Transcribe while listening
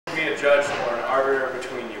be a judge or an arbiter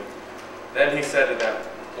between you. Then he said to them,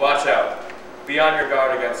 Watch out. Be on your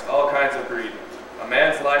guard against all kinds of greed. A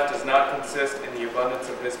man's life does not consist in the abundance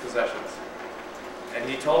of his possessions. And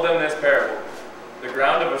he told them this parable. The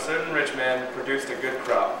ground of a certain rich man produced a good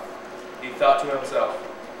crop. He thought to himself,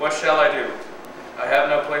 What shall I do? I have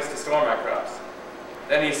no place to store my crops.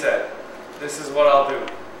 Then he said, This is what I'll do.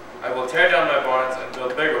 I will tear down my barns and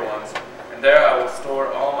build bigger ones, and there I will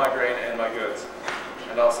store all my grain and my goods.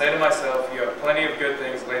 And I'll say to myself, You have plenty of good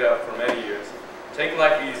things laid up for many years. Take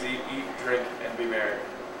life easy, eat, drink, and be merry.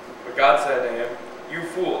 But God said to him, You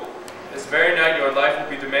fool, this very night your life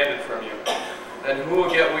will be demanded from you. Then who will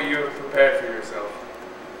get what you have prepared for yourself?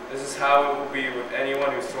 This is how it will be with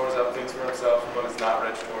anyone who stores up things for himself but is not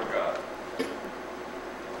rich toward God.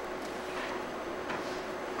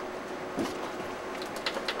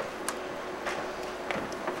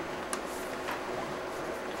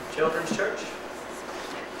 Children's Church.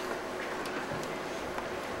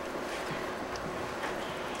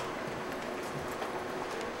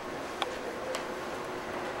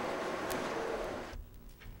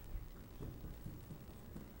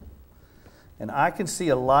 And I can see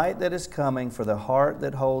a light that is coming for the heart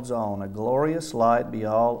that holds on, a glorious light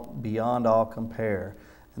beyond all compare.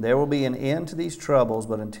 And there will be an end to these troubles,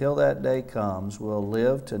 but until that day comes, we'll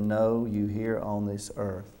live to know you here on this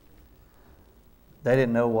earth. They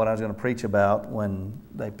didn't know what I was going to preach about when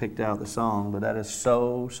they picked out the song, but that is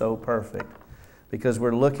so, so perfect. Because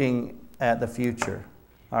we're looking at the future,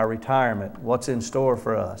 our retirement, what's in store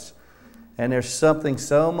for us. And there's something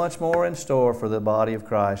so much more in store for the body of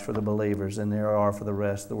Christ, for the believers, than there are for the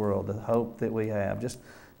rest of the world, the hope that we have.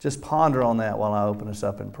 Just ponder on that while I open us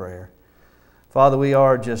up in prayer. Father, we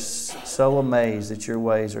are just so amazed that your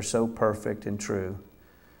ways are so perfect and true.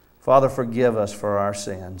 Father, forgive us for our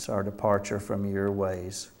sins, our departure from your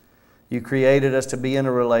ways. You created us to be in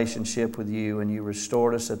a relationship with you, and you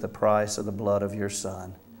restored us at the price of the blood of your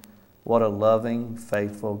Son. What a loving,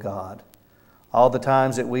 faithful God. All the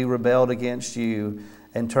times that we rebelled against you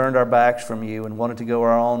and turned our backs from you and wanted to go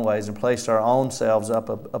our own ways and placed our own selves up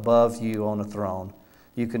above you on a throne,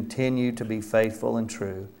 you continue to be faithful and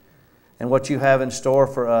true. And what you have in store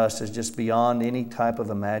for us is just beyond any type of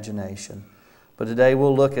imagination. But today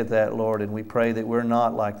we'll look at that, Lord, and we pray that we're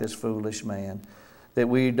not like this foolish man, that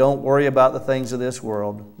we don't worry about the things of this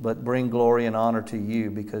world, but bring glory and honor to you,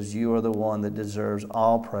 because you are the one that deserves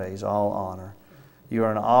all praise, all honor. You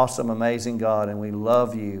are an awesome, amazing God, and we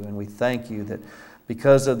love you, and we thank you that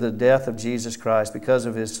because of the death of Jesus Christ, because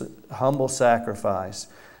of his humble sacrifice,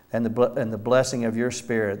 and the blessing of your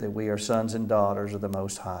Spirit, that we are sons and daughters of the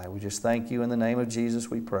Most High. We just thank you in the name of Jesus,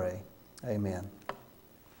 we pray. Amen.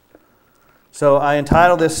 So I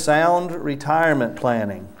entitled this Sound Retirement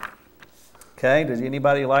Planning. Okay, does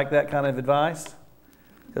anybody like that kind of advice?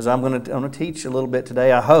 Because I'm going to teach a little bit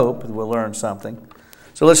today. I hope we'll learn something.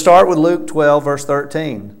 So let's start with Luke 12, verse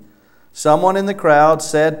 13. Someone in the crowd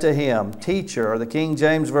said to him, Teacher, or the King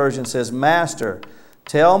James Version says, Master,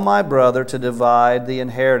 tell my brother to divide the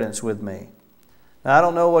inheritance with me. Now, I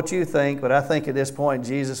don't know what you think, but I think at this point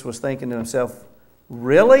Jesus was thinking to himself,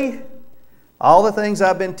 really? All the things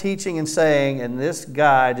I've been teaching and saying, and this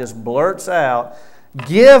guy just blurts out,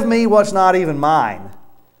 give me what's not even mine.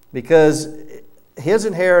 Because his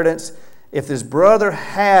inheritance, if his brother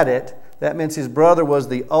had it, that means his brother was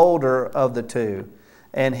the older of the two.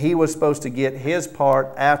 And he was supposed to get his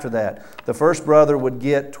part after that. The first brother would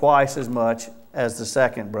get twice as much as the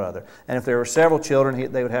second brother. And if there were several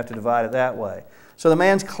children, they would have to divide it that way. So the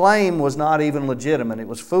man's claim was not even legitimate. It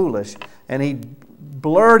was foolish. And he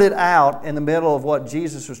blurted out in the middle of what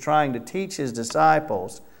Jesus was trying to teach his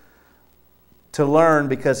disciples to learn,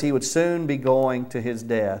 because he would soon be going to his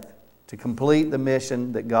death to complete the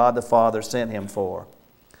mission that God the Father sent him for.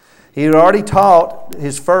 He had already taught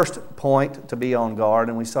his first point to be on guard,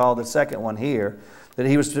 and we saw the second one here, that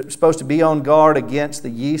he was supposed to be on guard against the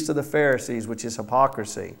yeast of the Pharisees, which is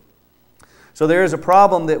hypocrisy. So there is a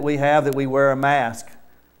problem that we have, that we wear a mask,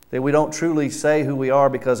 that we don't truly say who we are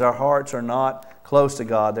because our hearts are not close to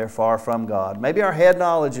God, they're far from God. Maybe our head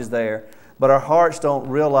knowledge is there, but our hearts don't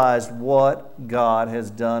realize what God has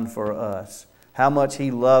done for us, how much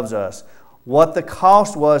He loves us, what the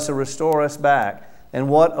cost was to restore us back, and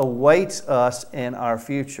what awaits us in our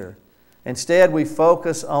future. Instead, we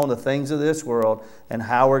focus on the things of this world and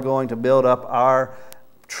how we're going to build up our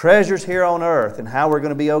treasures here on earth and how we're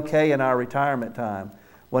going to be okay in our retirement time.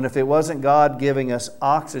 When if it wasn't God giving us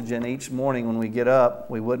oxygen each morning when we get up,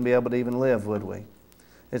 we wouldn't be able to even live, would we?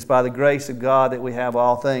 It's by the grace of God that we have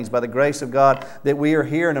all things. By the grace of God that we are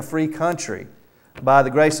here in a free country. By the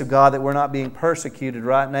grace of God that we're not being persecuted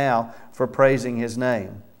right now for praising His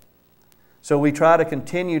name. So we try to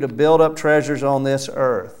continue to build up treasures on this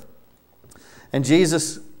earth. And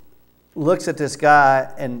Jesus looks at this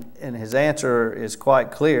guy, and his answer is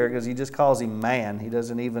quite clear because he just calls him man. He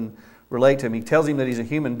doesn't even relate to him. He tells him that he's a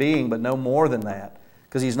human being, but no more than that,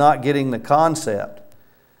 because he's not getting the concept.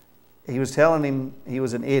 He was telling him he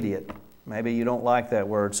was an idiot. Maybe you don't like that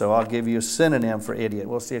word, so I'll give you a synonym for idiot.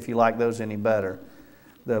 We'll see if you like those any better.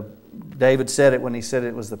 David said it when he said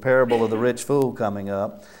it was the parable of the rich fool coming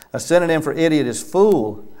up. A synonym for idiot is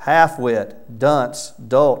fool, half-wit, dunce,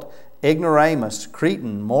 dolt, ignoramus,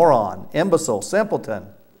 cretin, moron, imbecile, simpleton.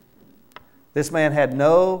 This man had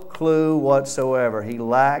no clue whatsoever. He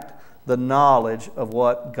lacked the knowledge of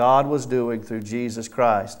what God was doing through Jesus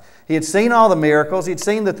Christ. He had seen all the miracles. He'd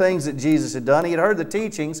seen the things that Jesus had done. He had heard the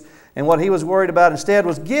teachings. And what he was worried about instead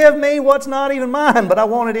was, give me what's not even mine, but I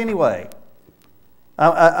want it anyway.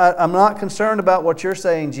 I'm not concerned about what you're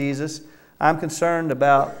saying, Jesus. I'm concerned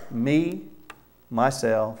about me,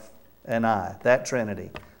 myself, and I. That Trinity,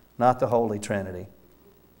 not the Holy Trinity.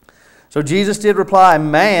 So Jesus did reply,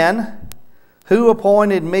 man, who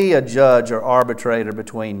appointed me a judge or arbitrator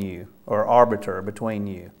between you, or arbiter between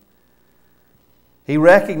you? He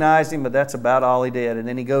recognized him, but that's about all he did. And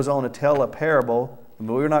then he goes on to tell a parable.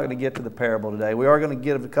 But we're not going to get to the parable today. We are going to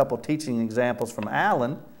give a couple teaching examples from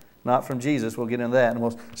Alan, not from Jesus. We'll get into that, and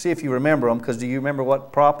we'll see if you remember them. Because do you remember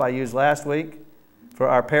what prop I used last week for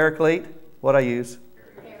our paraclete? What I use?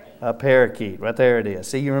 A parakeet. Right there it is.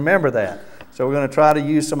 See, you remember that. So we're going to try to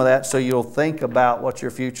use some of that so you'll think about what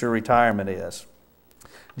your future retirement is.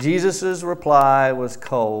 Jesus' reply was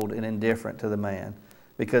cold and indifferent to the man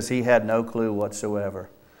because he had no clue whatsoever.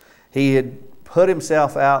 He had put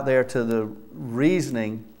himself out there to the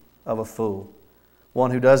reasoning of a fool,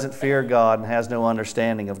 one who doesn't fear God and has no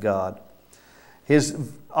understanding of God. His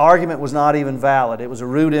argument was not even valid. It was a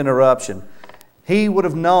rude interruption. He would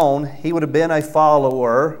have known, he would have been a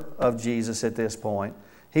follower of Jesus at this point.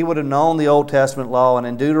 He would have known the Old Testament law, and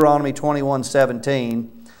in Deuteronomy 21:17,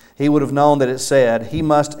 he would have known that it said, he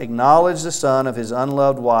must acknowledge the son of his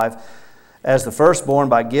unloved wife as the firstborn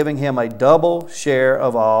by giving him a double share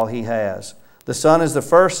of all he has. The son is the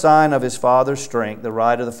first sign of his father's strength. The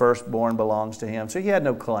right of the firstborn belongs to him. So he had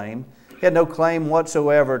no claim. He had no claim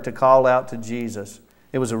whatsoever to call out to Jesus.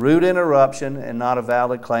 It was a rude interruption and not a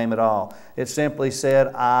valid claim at all. It simply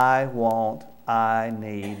said, I want, I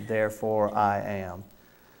need, therefore I am.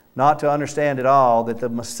 Not to understand at all that the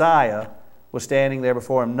Messiah was standing there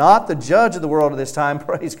before him. Not the judge of the world at this time,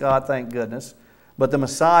 praise God, thank goodness. But the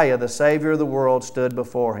Messiah, the Savior of the world, stood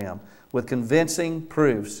before him with convincing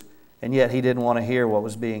proofs. And yet he didn't want to hear what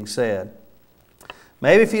was being said.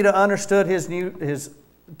 Maybe if he'd have understood his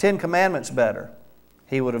 10 Commandments better,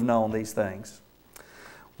 he would have known these things.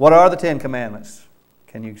 What are the 10 Commandments?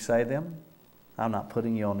 Can you say them? I'm not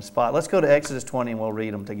putting you on the spot. Let's go to Exodus 20 and we'll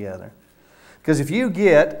read them together. Because if you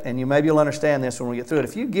get, and maybe you'll understand this when we get through it,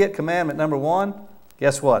 if you get commandment number 1,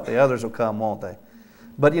 guess what? The others will come, won't they?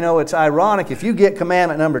 But you know, it's ironic. If you get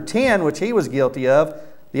commandment number 10, which he was guilty of,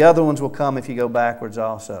 the other ones will come if you go backwards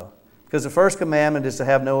also. Because the first commandment is to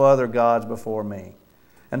have no other gods before me.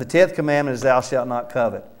 And the 10th commandment is thou shalt not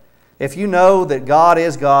covet. If you know that God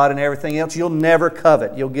is God and everything else, you'll never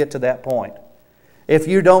covet. You'll get to that point. If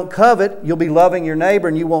you don't covet, you'll be loving your neighbor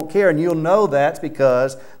and you won't care. And you'll know that's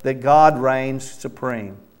because that God reigns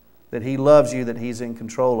supreme. That He loves you, that He's in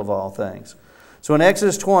control of all things. So in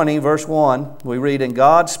Exodus 20, verse 1, we read, and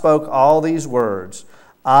God spoke all these words,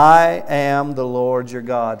 I am the Lord your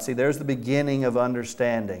God. See, there's the beginning of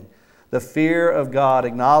understanding. The fear of God,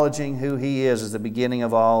 acknowledging who He is the beginning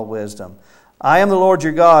of all wisdom. I am the Lord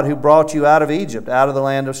your God who brought you out of Egypt, out of the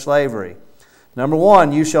land of slavery. Number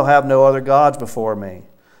 1, you shall have no other gods before me.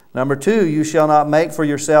 Number 2, you shall not make for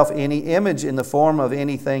yourself any image in the form of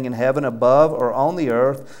anything in heaven above or on the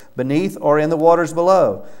earth, beneath or in the waters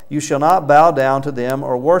below. You shall not bow down to them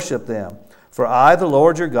or worship them. For I, the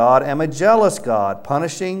Lord your God, am a jealous God,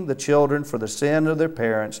 punishing the children for the sin of their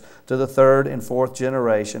parents to the 3rd and 4th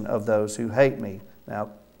generation of those who hate me. Now,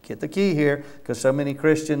 get the key here, because so many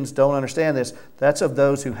Christians don't understand this. That's of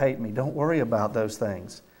those who hate me. Don't worry about those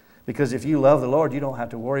things. Because if you love the Lord, you don't have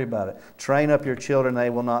to worry about it. Train up your children, they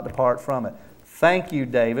will not depart from it. Thank you,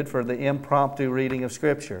 David, for the impromptu reading of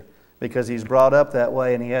Scripture. Because he's brought up that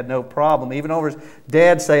way and he had no problem. Even over his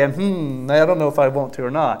dad saying, I don't know if I want to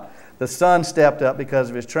or not. The son stepped up because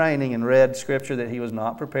of his training and read Scripture that he was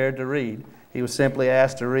not prepared to read. He was simply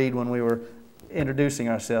asked to read when we were introducing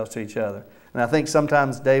ourselves to each other. And I think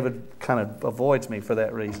sometimes David kind of avoids me for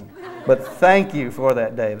that reason. But thank you for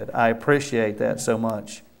that, David. I appreciate that so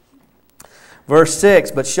much. Verse 6,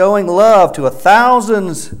 but showing love to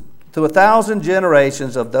thousands to 1,000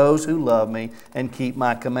 generations of those who love me and keep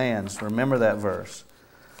my commands. Remember that verse.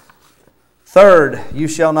 Third, you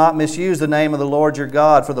shall not misuse the name of the Lord your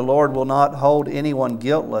God, for the Lord will not hold anyone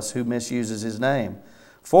guiltless who misuses his name.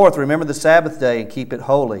 Fourth, remember the Sabbath day and keep it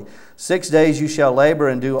holy. 6 days you shall labor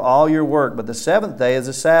and do all your work, but the seventh day is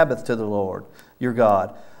a Sabbath to the Lord your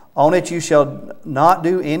God. On it you shall not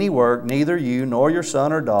do any work, neither you, nor your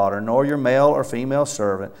son or daughter, nor your male or female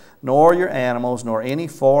servant, nor your animals, nor any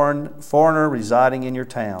foreigner residing in your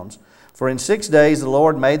towns. For in 6 days the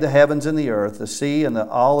Lord made the heavens and the earth, the sea and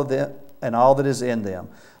all that is in them.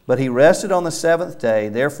 But he rested on the seventh day.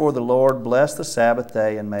 Therefore the Lord blessed the Sabbath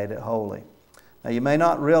day and made it holy. Now you may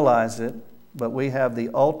not realize it, but we have the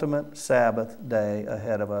ultimate Sabbath day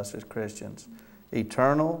ahead of us as Christians.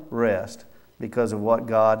 Eternal rest because of what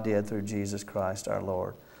God did through Jesus Christ our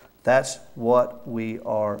Lord. That's what we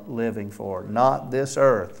are living for. Not this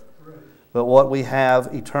earth, but what we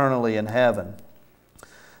have eternally in heaven.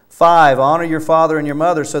 5, honor your father and your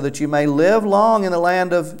mother so that you may live long in the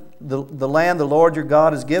land the Lord your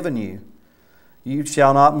God has given you. You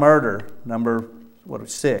shall not murder. Number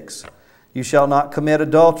 6. You shall not commit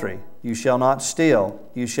adultery. You shall not steal.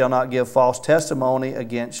 You shall not give false testimony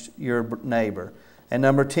against your neighbor. And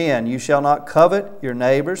number 10, you shall not covet your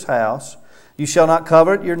neighbor's house. You shall not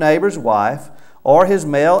covet your neighbor's wife, or his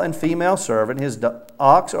male and female servant, his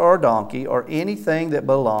ox or donkey, or anything that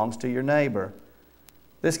belongs to your neighbor.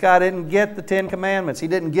 This guy didn't get the 10 Commandments. He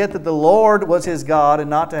didn't get that the Lord was his God and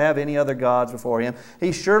not to have any other gods before him.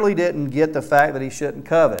 He surely didn't get the fact that he shouldn't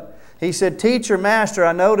covet. He said, teacher, master,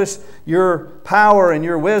 I notice your power and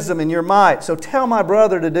your wisdom and your might, so tell my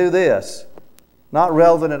brother to do this. Not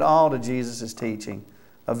relevant at all to Jesus' teaching.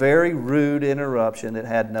 A very rude interruption that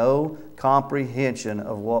had no comprehension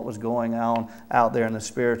of what was going on out there in the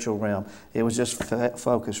spiritual realm. It was just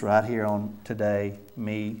focused right here on today,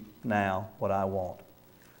 me, now, what I want.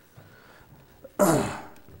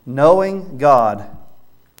 Knowing God.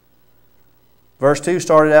 Verse 2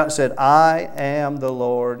 started out and said, I am the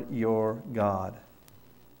Lord your God.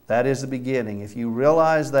 That is the beginning. If you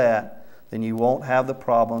realize that, then you won't have the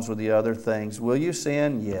problems with the other things. Will you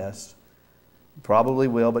sin? Yes. You probably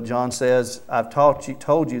will, but John says, I've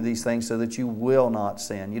told you these things so that you will not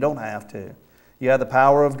sin. You don't have to. You have the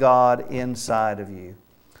power of God inside of you.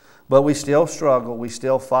 But we still struggle. We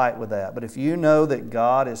still fight with that. But if you know that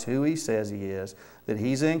God is who He says He is, that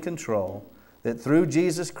He's in control, that through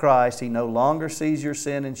Jesus Christ He no longer sees your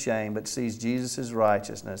sin and shame, but sees Jesus'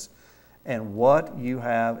 righteousness and what you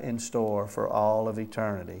have in store for all of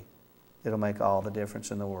eternity, it'll make all the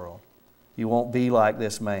difference in the world. You won't be like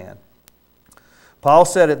this man. Paul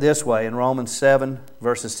said it this way in Romans 7,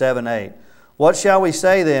 verses 7, 8. What shall we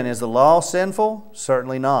say then? Is the law sinful?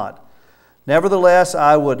 Certainly not. Nevertheless,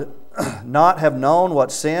 I would not have known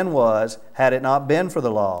what sin was had it not been for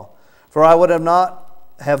the law. For I would not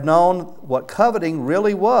have known what coveting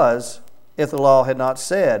really was if the law had not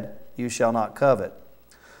said, you shall not covet.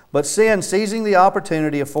 But sin, seizing the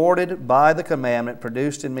opportunity afforded by the commandment,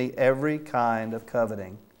 produced in me every kind of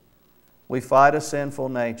coveting. We fight a sinful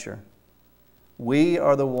nature. We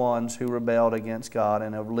are the ones who rebelled against God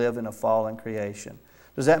and have lived in a fallen creation.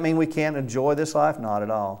 Does that mean we can't enjoy this life? Not at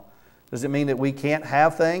all. Does it mean that we can't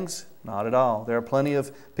have things? Not at all. There are plenty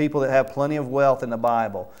of people that have plenty of wealth in the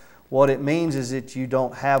Bible. What it means is that you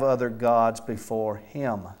don't have other gods before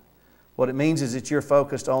Him. What it means is that you're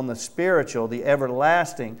focused on the spiritual, the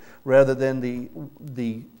everlasting, rather than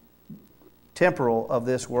the temporal of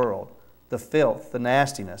this world, the filth, the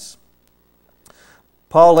nastiness.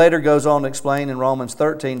 Paul later goes on to explain in Romans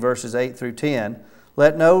 13, verses 8 through 10,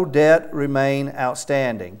 let no debt remain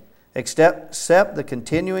outstanding, except the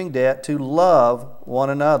continuing debt to love one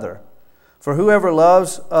another. For whoever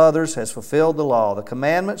loves others has fulfilled the law. The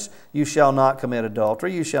commandments, you shall not commit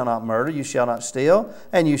adultery, you shall not murder, you shall not steal,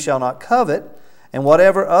 and you shall not covet. And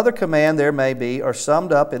whatever other command there may be are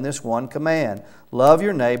summed up in this one command. Love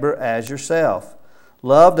your neighbor as yourself.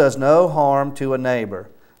 Love does no harm to a neighbor.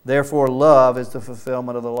 Therefore, love is the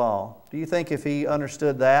fulfillment of the law. Do you think if he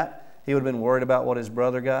understood that, he would have been worried about what his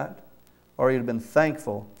brother got? Or he would have been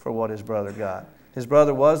thankful for what his brother got? His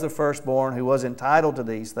brother was the firstborn who was entitled to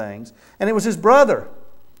these things. And it was his brother.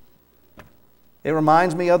 It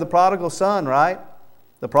reminds me of the prodigal son, right?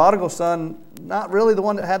 The prodigal son, not really the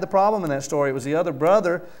one that had the problem in that story. It was the other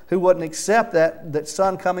brother who wouldn't accept that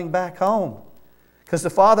son coming back home. Because the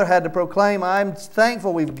father had to proclaim, I'm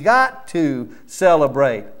thankful, we've got to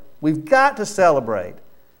celebrate. We've got to celebrate.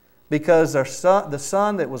 Because the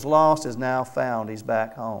son that was lost is now found. He's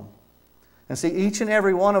back home. And see, each and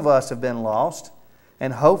every one of us have been lost.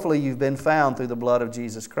 And hopefully you've been found through the blood of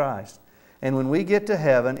Jesus Christ. And when we get to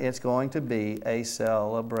heaven, it's going to be a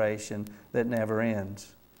celebration that never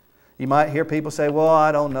ends. You might hear people say, well,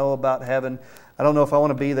 I don't know about heaven. I don't know if I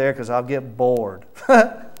want to be there because I'll get bored.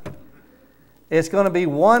 It's going to be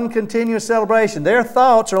one continuous celebration. Their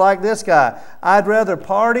thoughts are like this guy. I'd rather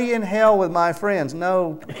party in hell with my friends.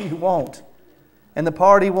 No, you won't. And the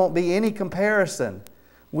party won't be any comparison.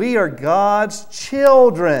 We are God's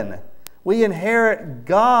children. We inherit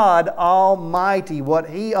God Almighty, what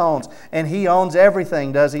He owns. And He owns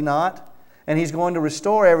everything, does He not? And He's going to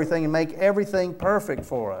restore everything and make everything perfect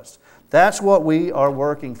for us. That's what we are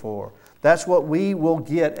working for. That's what we will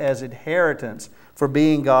get as inheritance for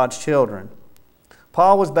being God's children.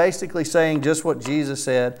 Paul was basically saying just what Jesus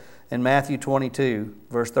said in Matthew 22,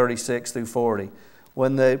 verse 36 through 40.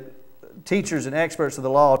 When the teachers and experts of the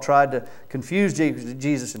law tried to confuse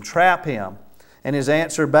Jesus and trap Him, and His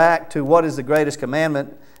answer back to what is the greatest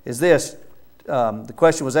commandment is this. The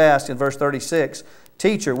question was asked in verse 36,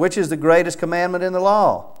 Teacher, which is the greatest commandment in the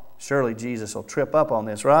law? Surely Jesus will trip up on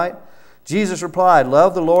this, right? Jesus replied,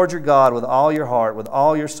 Love the Lord your God with all your heart, with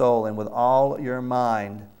all your soul, and with all your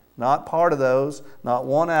mind. Not part of those, not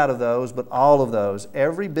one out of those, but all of those,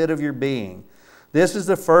 every bit of your being. This is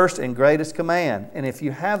the first and greatest command. And if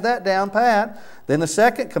you have that down pat, then the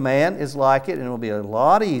second command is like it, and it will be a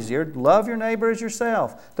lot easier. Love your neighbor as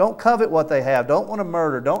yourself. Don't covet what they have. Don't want to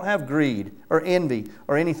murder. Don't have greed or envy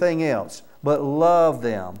or anything else. But love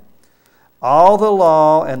them. All the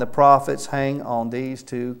law and the prophets hang on these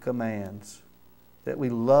two commands. That we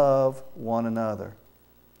love one another.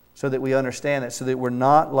 So that we understand that. So that we're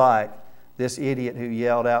not like this idiot who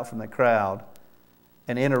yelled out from the crowd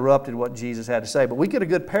and interrupted what Jesus had to say. But we get a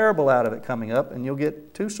good parable out of it coming up, and you'll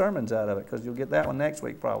get 2 sermons out of it, because you'll get that one next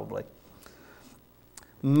week probably.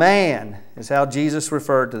 Man is how Jesus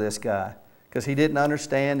referred to this guy, because he didn't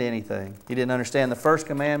understand anything. He didn't understand the first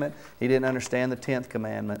commandment. He didn't understand the 10th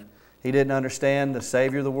commandment. He didn't understand the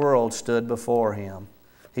Savior of the world stood before him.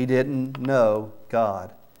 He didn't know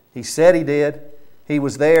God. He said he did. He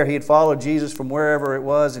was there. He had followed Jesus from wherever it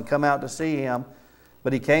was and come out to see Him.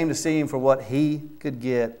 But he came to see Him for what he could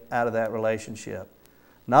get out of that relationship.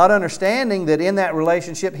 Not understanding that in that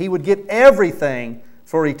relationship he would get everything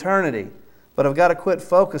for eternity. But I've got to quit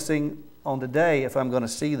focusing on today if I'm going to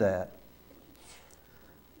see that.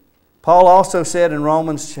 Paul also said in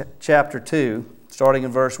Romans chapter 2, starting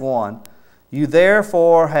in verse 1, You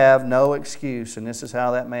therefore have no excuse. And this is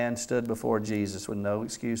how that man stood before Jesus, with no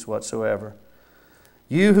excuse whatsoever.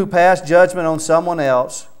 You who pass judgment on someone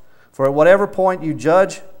else, for at whatever point you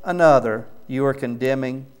judge another, you are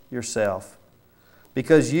condemning yourself.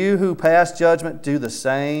 Because you who pass judgment do the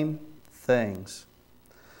same things.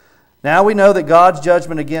 Now we know that God's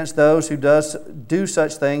judgment against those who do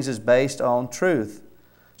such things is based on truth.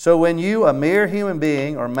 So when you, a mere human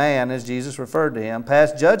being, or man as Jesus referred to him,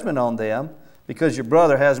 pass judgment on them, because your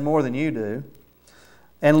brother has more than you do,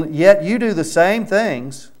 and yet you do the same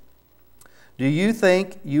things, do you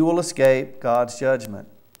think you will escape God's judgment?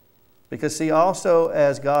 Because see, also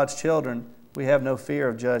as God's children, we have no fear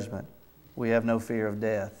of judgment. We have no fear of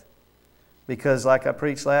death. Because like I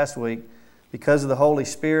preached last week, because of the Holy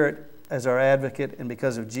Spirit as our advocate and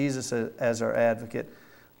because of Jesus as our advocate,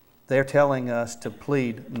 they're telling us to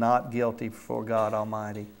plead not guilty before God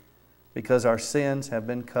Almighty. Because our sins have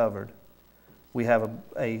been covered. We have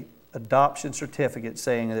an adoption certificate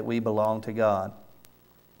saying that we belong to God.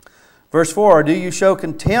 Verse 4, Do you show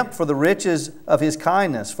contempt for the riches of His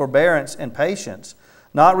kindness, forbearance, and patience,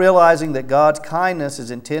 not realizing that God's kindness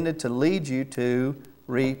is intended to lead you to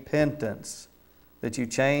repentance? That you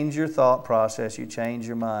change your thought process, you change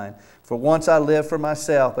your mind. For once I lived for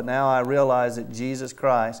myself, but now I realize that Jesus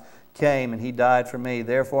Christ came and He died for me.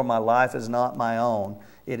 Therefore my life is not my own,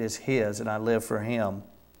 it is His, and I live for Him.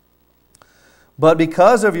 But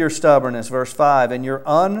because of your stubbornness, verse 5, and your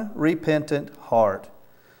unrepentant heart,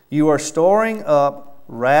 you are storing up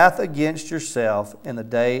wrath against yourself in the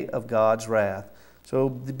day of God's wrath. So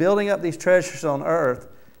building up these treasures on earth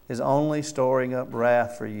is only storing up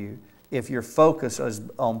wrath for you if your focus is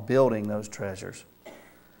on building those treasures.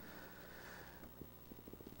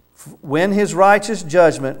 When His righteous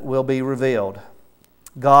judgment will be revealed,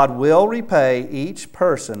 God will repay each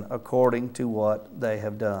person according to what they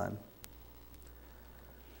have done.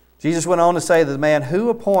 Jesus went on to say to the man, Who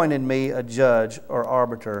appointed me a judge or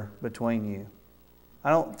arbiter between you?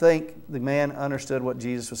 I don't think the man understood what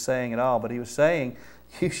Jesus was saying at all, but he was saying,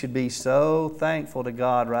 you should be so thankful to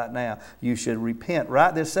God right now. You should repent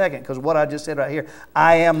right this second, because what I just said right here,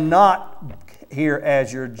 I am not here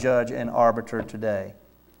as your judge and arbiter today.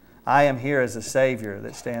 I am here as a Savior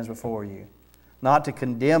that stands before you. Not to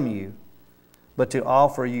condemn you, but to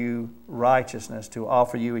offer you righteousness, to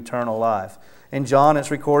offer you eternal life. In John,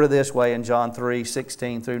 it's recorded this way in John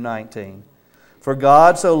 3:16 through 19. For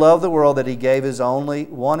God so loved the world that He gave His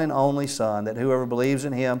one and only Son, that whoever believes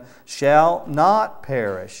in Him shall not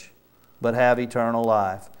perish, but have eternal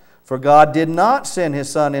life. For God did not send His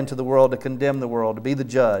Son into the world to condemn the world, to be the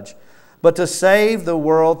judge, but to save the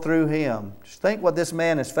world through Him. Just think what this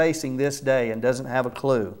man is facing this day and doesn't have a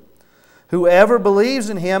clue. Whoever believes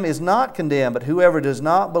in Him is not condemned, but whoever does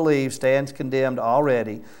not believe stands condemned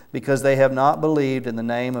already, because they have not believed in the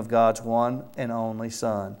name of God's one and only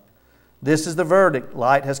Son. This is the verdict.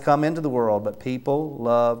 Light has come into the world, but people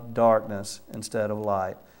love darkness instead of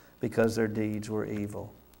light, because their deeds were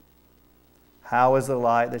evil. How is the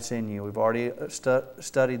light that's in you? We've already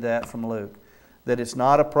studied that from Luke. That it's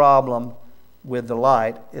not a problem with the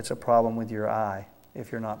light, it's a problem with your eye,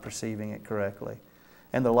 if you're not perceiving it correctly.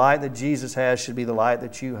 And the light that Jesus has should be the light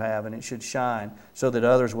that you have, and it should shine so that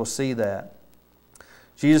others will see that.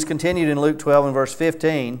 Jesus continued in Luke 12 and verse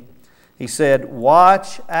 15. He said,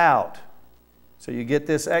 watch out. So you get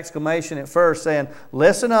this exclamation at first saying,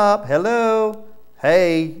 listen up, hello,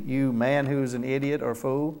 hey, you man who's an idiot or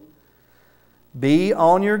fool. Be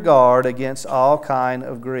on your guard against all kind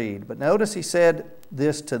of greed. But notice he said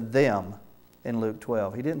this to them in Luke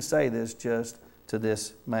 12. He didn't say this just to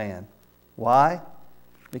this man. Why?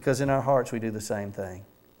 Because in our hearts we do the same thing.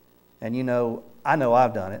 And I know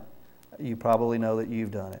I've done it. You probably know that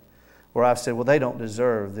you've done it. Where I've said, well, they don't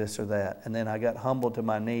deserve this or that. And then I got humbled to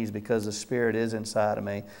my knees because the Spirit is inside of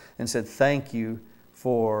me and said, thank you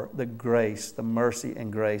for the grace, the mercy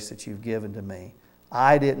and grace that you've given to me.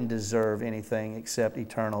 I didn't deserve anything except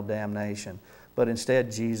eternal damnation. But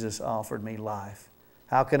instead, Jesus offered me life.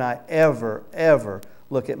 How can I ever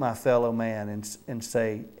look at my fellow man and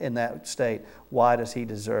say in that state, why does he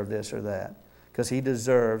deserve this or that? Because he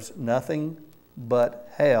deserves nothing but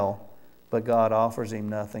hell, but God offers him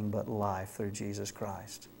nothing but life through Jesus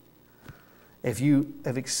Christ. If you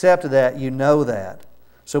have accepted that, you know that.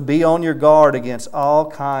 So be on your guard against all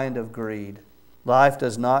kind of greed. Life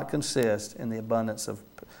does not consist in the abundance of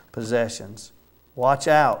possessions. Watch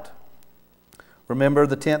out. Remember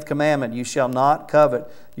the 10th commandment, you shall not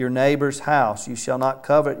covet your neighbor's house. You shall not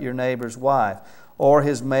covet your neighbor's wife, or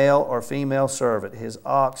his male or female servant, his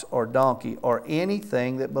ox or donkey, or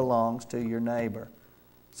anything that belongs to your neighbor.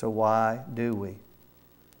 So why do we?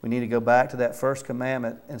 We need to go back to that first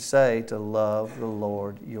commandment and say to love the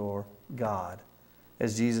Lord your God.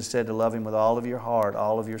 As Jesus said, to love Him with all of your heart,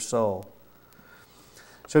 all of your soul.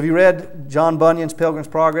 So have you read John Bunyan's Pilgrim's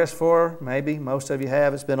Progress before? Maybe. Most of you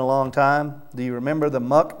have. It's been a long time. Do you remember the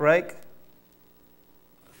muck rake?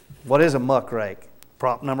 What is a muck rake?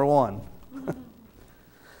 Prop number 1.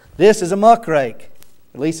 This is a muck rake,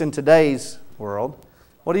 at least in today's world.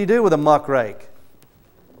 What do you do with a muck rake?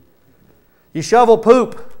 You shovel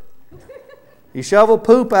poop. You shovel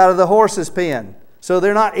poop out of the horse's pen. So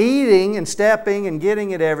they're not eating and stepping and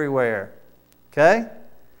getting it everywhere. Okay?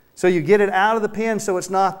 So you get it out of the pen so it's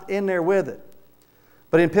not in there with it.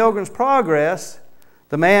 But in Pilgrim's Progress,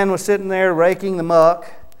 the man was sitting there raking the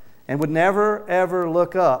muck and would never ever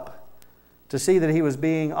look up to see that he was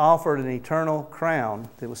being offered an eternal crown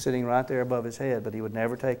that was sitting right there above his head. But he would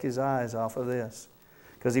never take his eyes off of this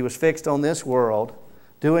because he was fixed on this world,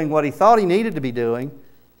 doing what he thought he needed to be doing,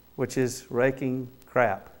 which is raking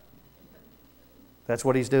crap. That's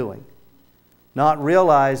what he's doing. Not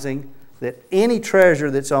realizing that any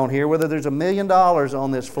treasure that's on here, whether there's $1 million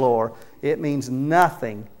on this floor, it means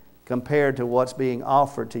nothing compared to what's being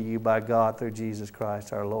offered to you by God through Jesus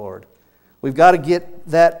Christ our Lord. We've got to get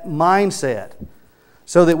that mindset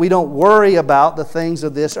so that we don't worry about the things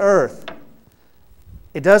of this earth.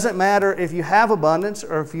 It doesn't matter if you have abundance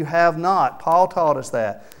or if you have not. Paul taught us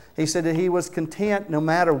that. He said that he was content no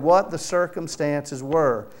matter what the circumstances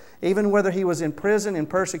were, even whether he was in prison, in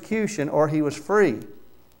persecution, or he was free.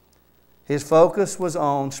 His focus was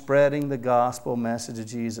on spreading the gospel message of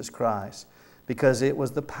Jesus Christ because it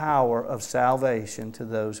was the power of salvation to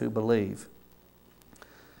those who believe.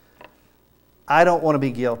 I don't want to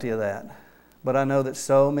be guilty of that, but I know that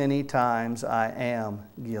so many times I am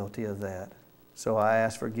guilty of that. So I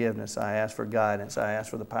ask forgiveness, I ask for guidance, I ask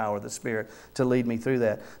for the power of the Spirit to lead me through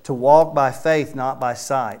that. To walk by faith, not by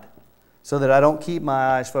sight, so that I don't keep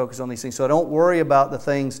my eyes focused on these things. So I don't worry about the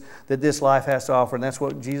things that this life has to offer. And that's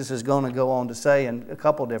what Jesus is going to go on to say in a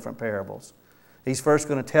couple different parables. He's first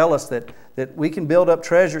going to tell us that we can build up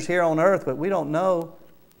treasures here on earth, but we don't know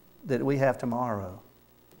that we have tomorrow.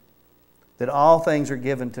 That all things are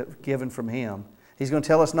given from Him. He's going to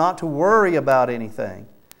tell us not to worry about anything.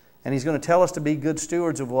 And He's going to tell us to be good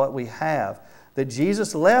stewards of what we have. That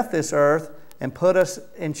Jesus left this earth and put us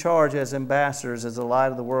in charge as ambassadors, as the light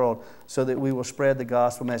of the world, so that we will spread the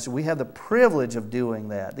gospel message. We have the privilege of doing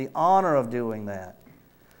that, the honor of doing that,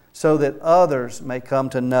 so that others may come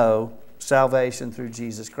to know salvation through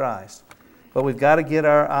Jesus Christ. But we've got to get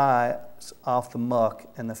our eyes off the muck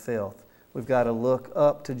and the filth. We've got to look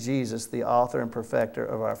up to Jesus, the author and perfecter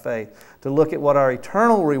of our faith, to look at what our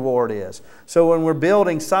eternal reward is. So when we're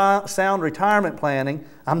building sound retirement planning,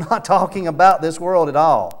 I'm not talking about this world at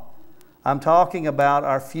all. I'm talking about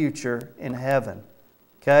our future in heaven.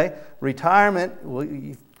 Okay? Retirement,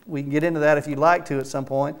 we can get into that if you'd like to at some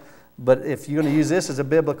point, but if you're going to use this as a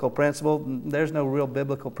biblical principle, there's no real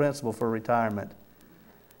biblical principle for retirement.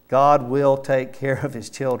 God will take care of His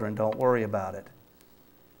children. Don't worry about it.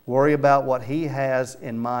 Worry about what He has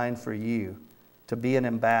in mind for you, to be an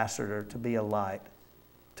ambassador, to be a light,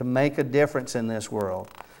 to make a difference in this world.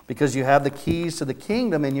 Because you have the keys to the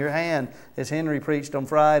kingdom in your hand, as Henry preached on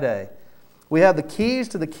Friday. We have the keys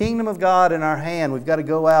to the kingdom of God in our hand. We've got to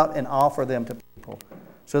go out and offer them to people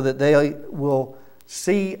so that they will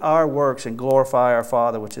see our works and glorify our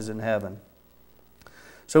Father which is in heaven.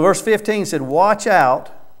 So verse 15 said, watch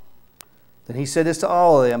out. Then he said this to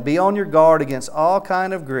all of them, be on your guard against all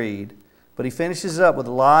kind of greed. But he finishes up with,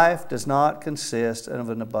 life does not consist of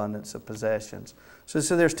an abundance of possessions. So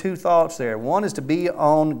there's two thoughts there. One is to be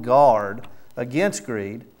on guard against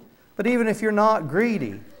greed. But even if you're not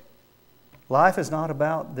greedy, life is not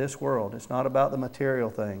about this world. It's not about the material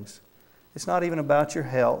things. It's not even about your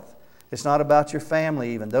health. It's not about your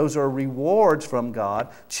family even. Those are rewards from God.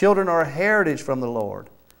 Children are a heritage from the Lord.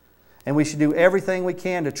 And we should do everything we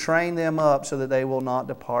can to train them up so that they will not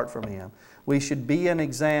depart from Him. We should be an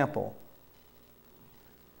example.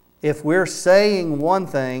 If we're saying one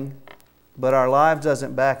thing, but our lives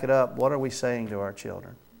doesn't back it up, what are we saying to our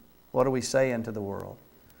children? What are we saying to the world?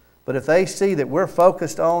 But if they see that we're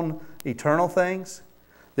focused on eternal things,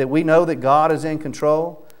 that we know that God is in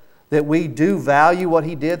control, that we do value what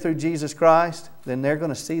He did through Jesus Christ, then they're going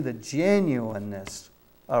to see the genuineness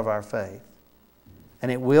of our faith.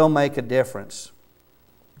 And it will make a difference.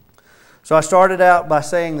 So I started out by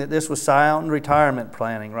saying that this was sound retirement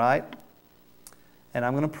planning, right? And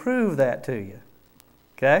I'm going to prove that to you.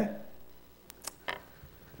 Okay?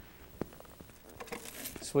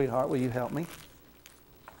 Sweetheart, will you help me?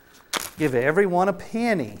 Give everyone a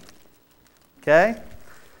penny. Okay?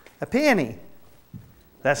 A penny.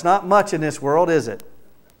 That's not much in this world, is it?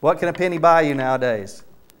 What can a penny buy you nowadays?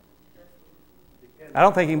 I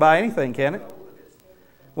don't think you can buy anything, can it?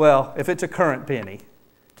 Well, if it's a current penny.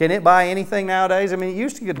 Can it buy anything nowadays? I mean, it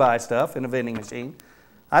used to could buy stuff in a vending machine.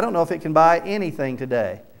 I don't know if it can buy anything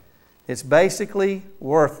today. It's basically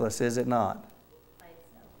worthless, is it not?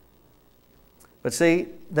 But see,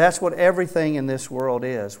 that's what everything in this world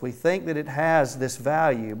is. We think that it has this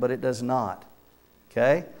value, but it does not.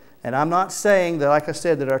 Okay? And I'm not saying that, like I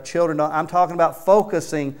said, that our children don't. I'm talking about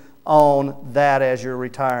focusing on that as your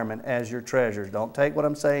retirement, as your treasures. Don't take what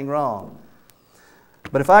I'm saying wrong.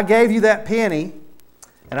 But if I gave you that penny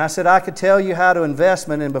and I said I could tell you how to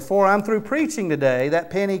investment, and before I'm through preaching today, that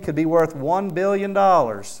penny could be worth $1 billion.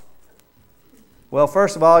 Well,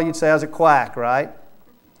 first of all, you'd say I was a quack, right?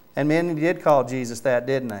 And many did call Jesus that,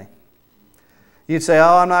 didn't they? You'd say,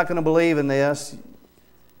 oh, I'm not going to believe in this.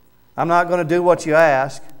 I'm not going to do what you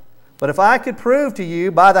ask. But if I could prove to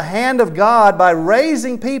you by the hand of God, by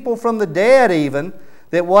raising people from the dead even,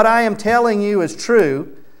 that what I am telling you is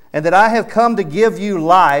true, and that I have come to give you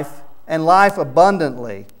life, and life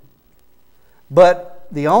abundantly. But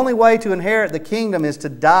the only way to inherit the kingdom is to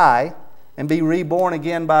die and be reborn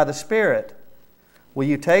again by the Spirit. Will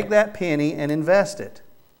you take that penny and invest it?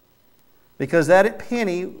 Because that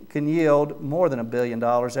penny can yield more than $1 billion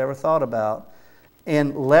ever thought about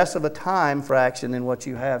in less of a time fraction than what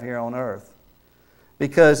you have here on earth.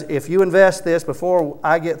 Because if you invest this before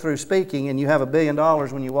I get through speaking and you have $1 billion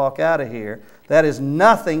when you walk out of here, that is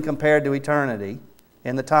nothing compared to eternity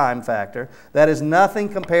in the time factor. That is nothing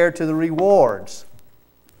compared to the rewards.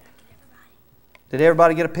 Did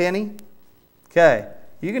everybody get a penny? Okay.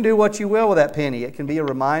 You can do what you will with that penny. It can be a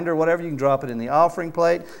reminder, whatever. You can drop it in the offering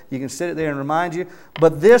plate. You can sit it there and remind you.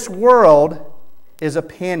 But this world is a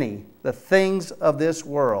penny. The things of this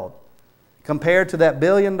world. Compared to that $1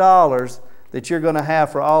 billion that you're going to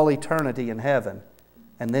have for all eternity in heaven.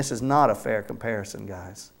 And this is not a fair comparison,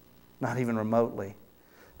 guys. Not even remotely.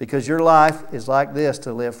 Because your life is like this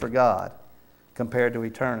to live for God compared to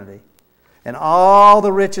eternity. And all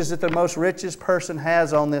the riches that the most richest person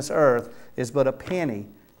has on this earth is but a penny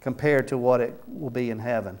compared to what it will be in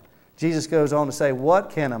heaven. Jesus goes on to say, what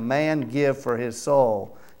can a man give for his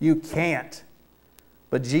soul? You can't.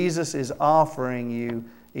 But Jesus is offering you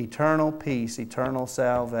eternal peace, eternal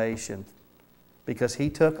salvation, because He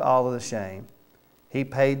took all of the shame. He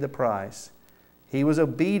paid the price. He was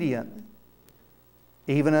obedient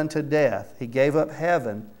even unto death. He gave up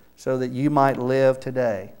heaven so that you might live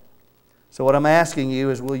today. So what I'm asking you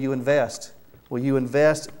is, will you invest? Will you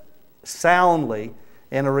invest soundly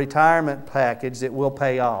in a retirement package that will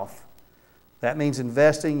pay off? That means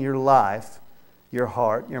investing your life, your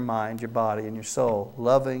heart, your mind, your body, and your soul,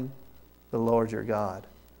 loving the Lord your God,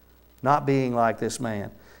 not being like this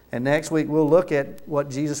man. And next week we'll look at what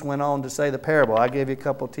Jesus went on to say, the parable. I gave you a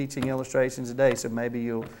couple teaching illustrations today, so maybe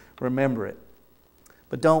you'll remember it.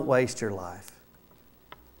 But don't waste your life.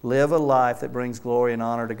 Live a life that brings glory and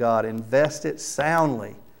honor to God. Invest it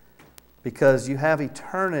soundly, because you have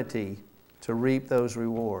eternity to reap those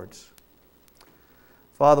rewards.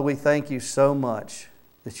 Father, we thank you so much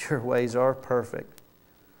that your ways are perfect,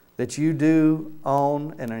 that you do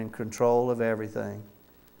own and are in control of everything,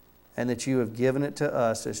 and that you have given it to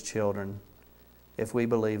us as children if we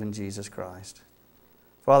believe in Jesus Christ.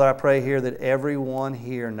 Father, I pray here that everyone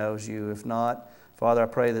here knows you. If not, Father, I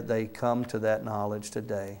pray that they come to that knowledge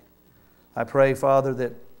today. I pray, Father,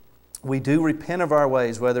 that we do repent of our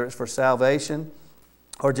ways, whether it's for salvation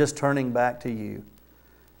or just turning back to you,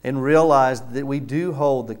 and realize that we do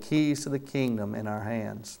hold the keys to the kingdom in our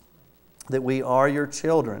hands, that we are your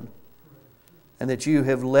children, and that you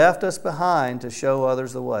have left us behind to show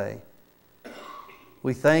others the way.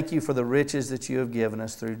 We thank you for the riches that you have given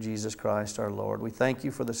us through Jesus Christ our Lord. We thank you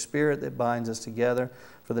for the Spirit that binds us together,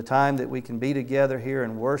 for the time that we can be together here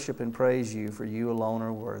and worship and praise you, for you alone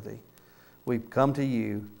are worthy. We come to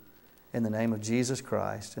you in the name of Jesus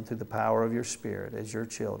Christ and through the power of your Spirit as your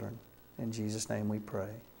children. In Jesus' name we pray.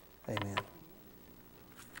 Amen.